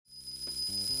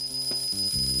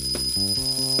For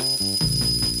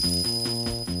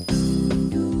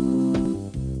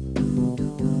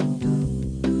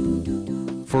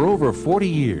over 40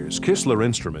 years, KISTLER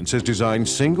Instruments has designed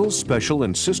single, special,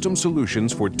 and system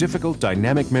solutions for difficult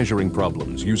dynamic measuring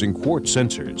problems using quartz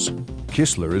sensors.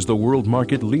 KISTLER is the world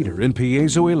market leader in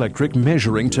piezoelectric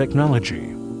measuring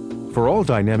technology. For all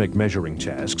dynamic measuring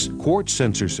tasks, quartz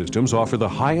sensor systems offer the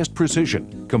highest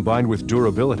precision, combined with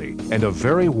durability and a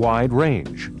very wide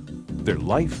range. Their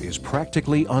life is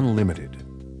practically unlimited.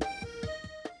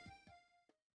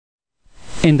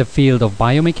 In the field of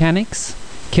biomechanics,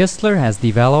 KISTLER has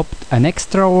developed an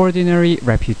extraordinary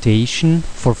reputation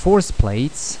for force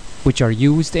plates, which are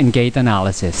used in gait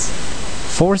analysis.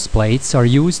 Force plates are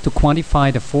used to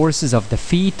quantify the forces of the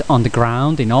feet on the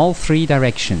ground in all three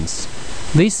directions.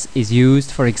 This is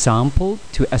used, for example,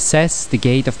 to assess the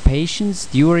gait of patients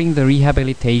during the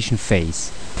rehabilitation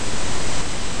phase.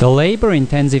 The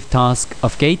labor-intensive task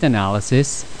of gait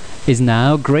analysis is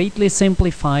now greatly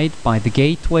simplified by the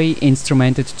Gaitway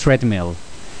instrumented treadmill.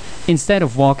 Instead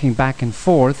of walking back and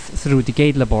forth through the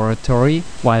gait laboratory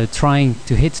while trying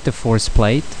to hit the force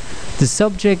plate, the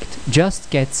subject just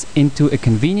gets into a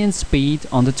convenient speed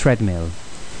on the treadmill.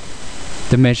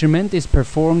 The measurement is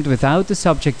performed without the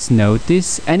subject's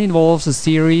notice and involves a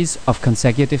series of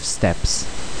consecutive steps.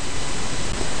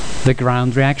 The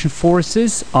ground reaction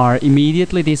forces are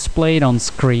immediately displayed on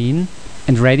screen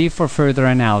and ready for further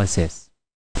analysis.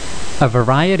 A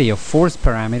variety of force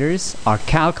parameters are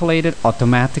calculated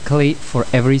automatically for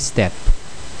every step.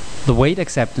 The weight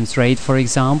acceptance rate, for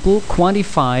example,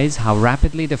 quantifies how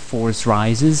rapidly the force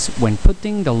rises when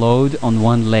putting the load on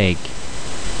one leg.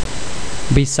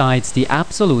 Besides the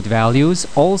absolute values,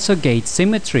 also gait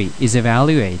symmetry is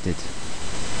evaluated.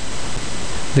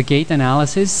 The gait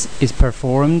analysis is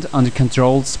performed under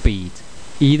controlled speed,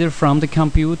 either from the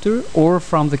computer or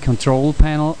from the control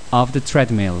panel of the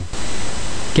treadmill.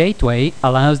 Gaitway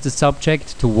allows the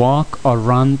subject to walk or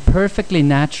run perfectly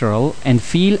natural and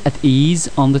feel at ease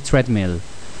on the treadmill.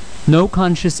 No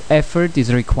conscious effort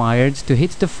is required to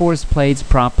hit the force plates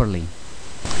properly.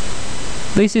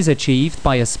 This is achieved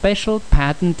by a special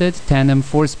patented tandem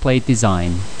force plate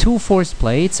design. Two force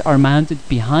plates are mounted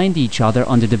behind each other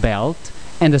under the belt,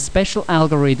 and a special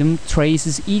algorithm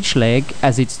traces each leg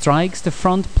as it strikes the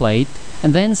front plate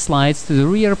and then slides to the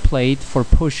rear plate for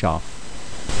push-off.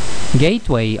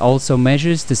 Gaitway also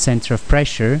measures the center of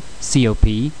pressure,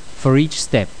 COP, for each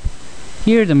step.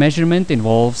 Here the measurement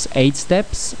involves 8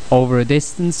 steps over a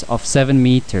distance of 7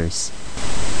 meters.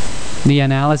 The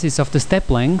analysis of the step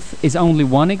length is only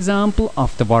one example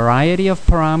of the variety of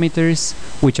parameters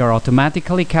which are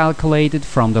automatically calculated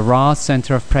from the raw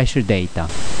center of pressure data.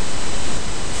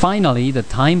 Finally, the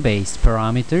time-based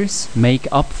parameters make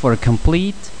up for a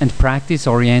complete and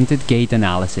practice-oriented gait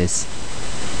analysis.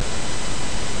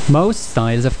 Most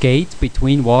styles of gait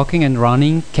between walking and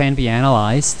running can be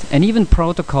analyzed, and even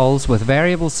protocols with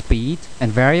variable speed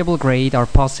and variable grade are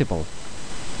possible.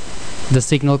 The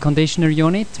signal conditioner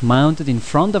unit mounted in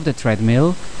front of the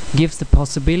treadmill gives the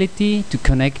possibility to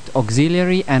connect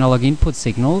auxiliary analog input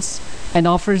signals and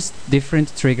offers different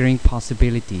triggering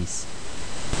possibilities.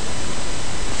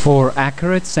 For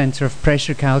accurate center of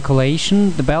pressure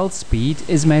calculation, the belt speed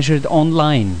is measured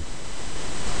online.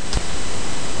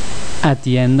 At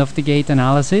the end of the gait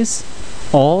analysis,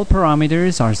 all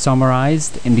parameters are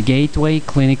summarized in the Gaitway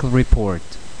clinical report.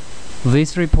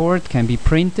 This report can be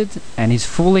printed and is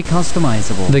fully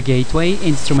customizable. The Gaitway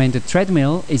instrumented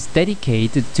treadmill is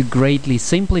dedicated to greatly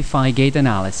simplify gait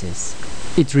analysis.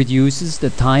 It reduces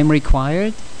the time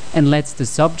required and lets the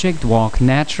subject walk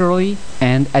naturally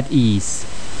and at ease.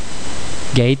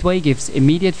 Gaitway gives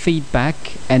immediate feedback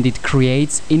and it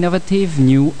creates innovative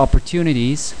new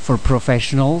opportunities for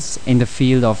professionals in the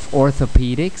field of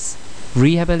orthopedics,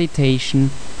 rehabilitation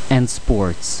and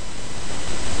sports.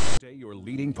 Stay your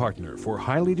leading partner for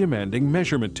highly demanding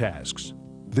measurement tasks.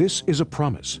 This is a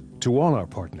promise to all our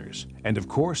partners and of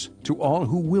course to all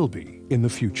who will be in the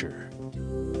future.